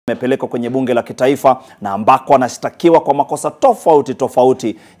amepelekwa kwenye bunge la kitaifa na ambako anashtakiwa kwa makosa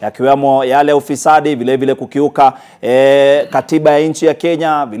tofauti yakiwemo yale ufisadi, vile vile kukiuka katiba ya nchi ya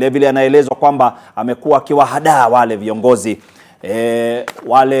Kenya. Vile vile anaelezwa kwamba amekuwa akiwahadaa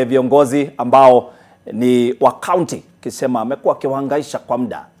wale viongozi ambao ni wa county, kisema amekuwa akiwahangaisha kwa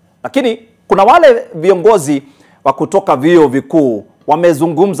muda. Lakini kuna wale viongozi wa kutoka vyuo vikuu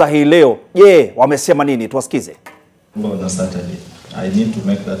wamezungumza hii leo. Je, wamesema nini? Tuwasikize. On Saturday, I need to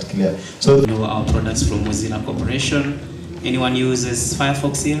make that clear. So our products from Mozilla Corporation. Anyone uses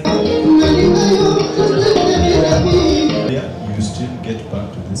Firefox here? You still get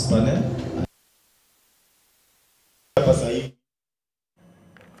back to this panel.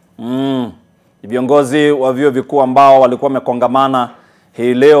 Viongozi wa vyuo vikuu ambao walikuwa wamekongamana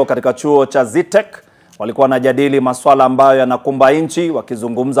hii leo katika chuo cha Zitek walikuwa wanajadili masuala ambayo yanakumba nchi,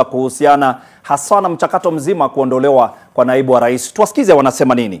 wakizungumza kuhusiana hasa na mchakato mzima kuondolewa kwa naibu wa rais. Tuwasikize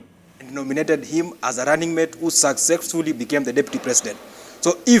wanasema nini. Nominated him as a running mate who successfully became the deputy president.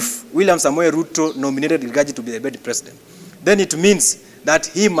 So if William Samoei Ruto nominated Rigathi to be the deputy president, then it means that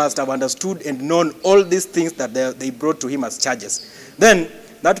he must have understood and known all these things that they brought to him as charges. Then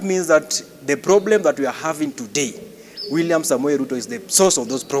that means that the problem that we are having today, William Samoei Ruto is the source of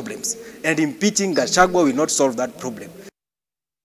those problems, and impeaching Gachagua will not solve that problem.